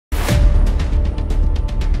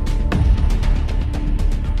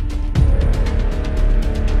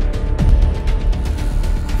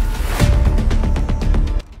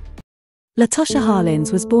Latasha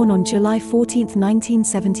Harlins was born on July 14,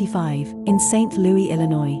 1975, in St. Louis,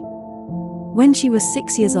 Illinois. When she was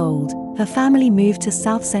 6 years old, her family moved to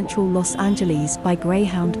South Central Los Angeles by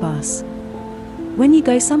Greyhound bus. When you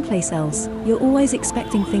go someplace else, you're always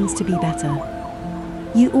expecting things to be better.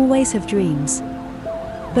 You always have dreams.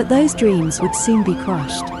 But those dreams would soon be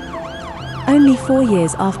crushed. Only 4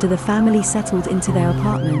 years after the family settled into their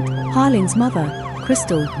apartment, Harlins' mother,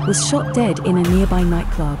 Crystal, was shot dead in a nearby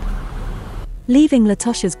nightclub, leaving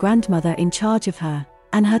Latasha's grandmother in charge of her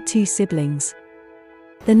and her 2 siblings.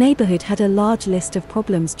 The neighborhood had a large list of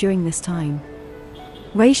problems during this time.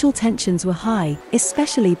 Racial tensions were high,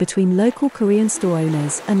 especially between local Korean store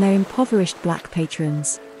owners and their impoverished black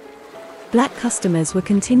patrons. Black customers were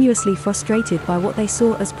continuously frustrated by what they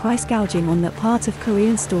saw as price gouging on the part of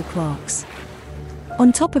Korean store clerks,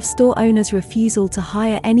 on top of store owners' refusal to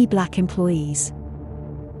hire any black employees.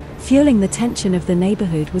 Fueling the tension of the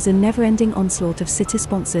neighborhood was a never-ending onslaught of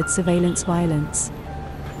city-sponsored surveillance violence.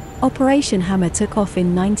 Operation Hammer took off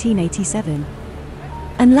in 1987,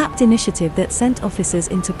 an lapped initiative that sent officers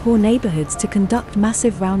into poor neighborhoods to conduct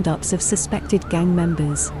massive roundups of suspected gang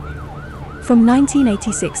members. From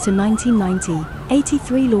 1986 to 1990,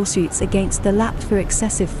 83 lawsuits against the lapped for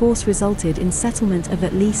excessive force resulted in settlement of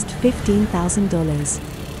at least $15,000.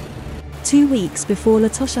 2 weeks before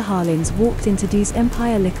Latasha Harlins walked into Du's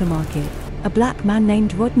Empire Liquor Market, a black man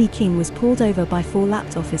named Rodney King was pulled over by 4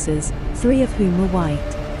 lapped officers, 3 of whom were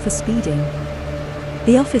white, for speeding.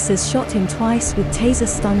 The officers shot him twice with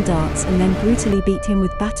taser-stun darts and then brutally beat him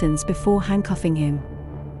with batons before handcuffing him.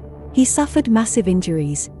 He suffered massive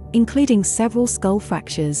injuries, including several skull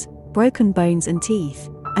fractures, broken bones and teeth,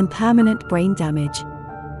 and permanent brain damage.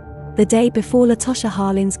 The day before Latasha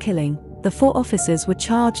Harlins' killing, the 4 officers were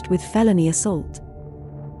charged with felony assault.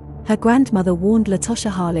 Her grandmother warned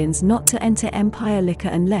Latasha Harlins not to enter Empire Liquor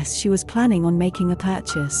unless she was planning on making a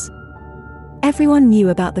purchase. Everyone knew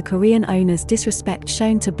about the Korean owner's disrespect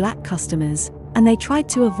shown to black customers, and they tried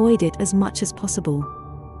to avoid it as much as possible.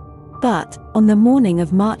 But, on the morning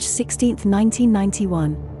of March 16,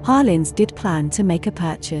 1991, Harlins did plan to make a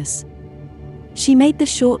purchase. She made the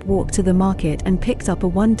short walk to the market and picked up a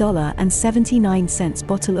 $1.79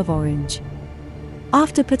 bottle of orange.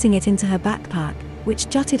 After putting it into her backpack, which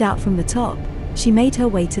jutted out from the top, she made her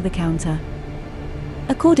way to the counter.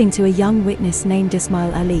 According to a young witness named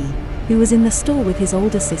Ismail Ali, who was in the store with his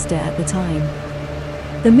older sister at the time,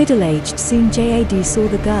 the middle-aged Soon Jae-do saw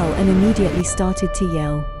the girl and immediately started to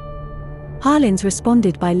yell. Harlins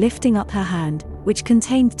responded by lifting up her hand, which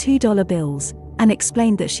contained $2 bills, and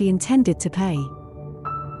explained that she intended to pay.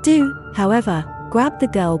 Do, however, grabbed the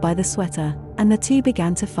girl by the sweater, and the 2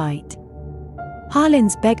 began to fight.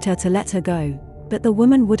 Harlins begged her to let her go, but the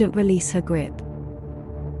woman wouldn't release her grip.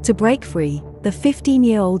 To break free, the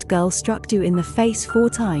 15-year-old girl struck Do in the face 4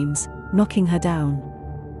 times, knocking her down.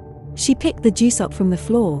 She picked the juice up from the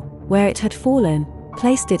floor, where it had fallen,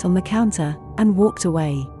 placed it on the counter, and walked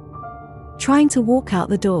away, trying to walk out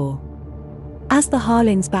the door. As the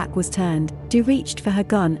Harlins' back was turned, Do reached for her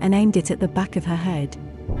gun and aimed it at the back of her head,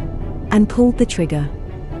 and pulled the trigger.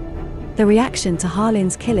 The reaction to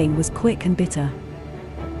Harlins' killing was quick and bitter.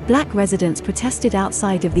 Black residents protested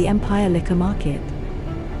outside of the Empire Liquor Market,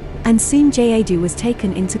 and Soon Jae-do was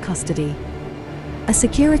taken into custody. A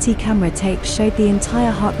security camera tape showed the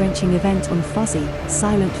entire heart-wrenching event on fuzzy,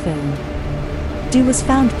 silent film. Do was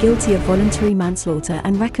found guilty of voluntary manslaughter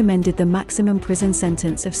and recommended the maximum prison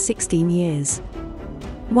sentence of 16 years.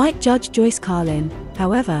 White Judge Joyce Carlin,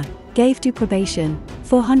 however, gave Do probation,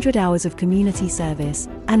 400 hours of community service,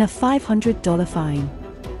 and a $500 fine.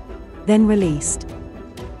 Then released.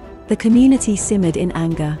 The community simmered in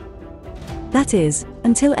anger. That is,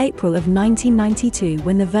 until April of 1992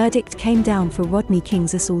 when the verdict came down for Rodney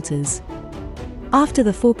King's assaulters. After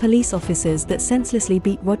the 4 police officers that senselessly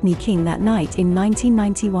beat Rodney King that night in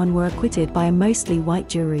 1991 were acquitted by a mostly white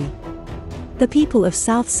jury, the people of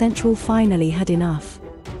South Central finally had enough.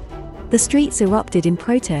 The streets erupted in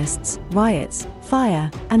protests, riots,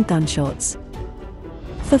 fire, and gunshots.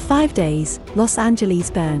 For 5 days, Los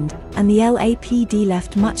Angeles burned, and the LAPD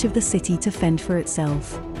left much of the city to fend for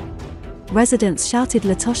itself. Residents shouted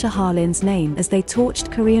Latasha Harlins' name as they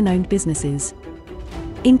torched Korean-owned businesses,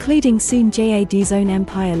 including Soon Jae-do's own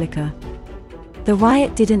Empire Liquor. The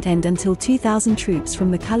riot didn't end until 2,000 troops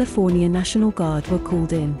from the California National Guard were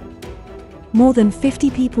called in. More than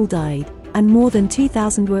 50 people died, and more than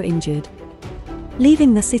 2,000 were injured,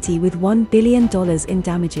 leaving the city with $1 billion in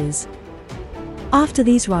damages. After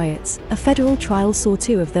these riots, a federal trial saw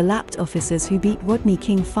 2 of the lapped officers who beat Rodney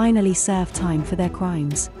King finally serve time for their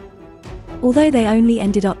crimes, although they only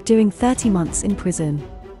ended up doing 30 months in prison.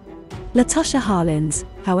 Latasha Harlins,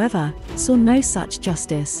 however, saw no such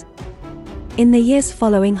justice. In the years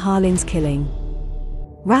following Harlins' killing,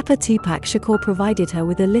 rapper Tupac Shakur provided her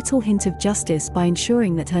with a little hint of justice by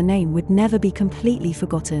ensuring that her name would never be completely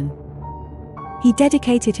forgotten. He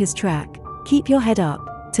dedicated his track, "Keep Your Head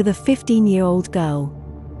Up," to the 15-year-old girl,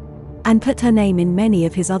 and put her name in many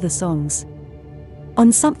of his other songs.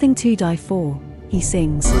 On Something to Die For, he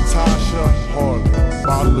sings, Latasha Harlins,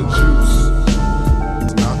 bottle of juice,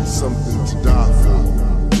 it's not something to die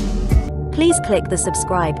for. Please click the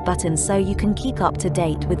subscribe button so you can keep up to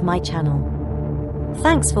date with my channel.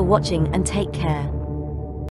 Thanks for watching and take care.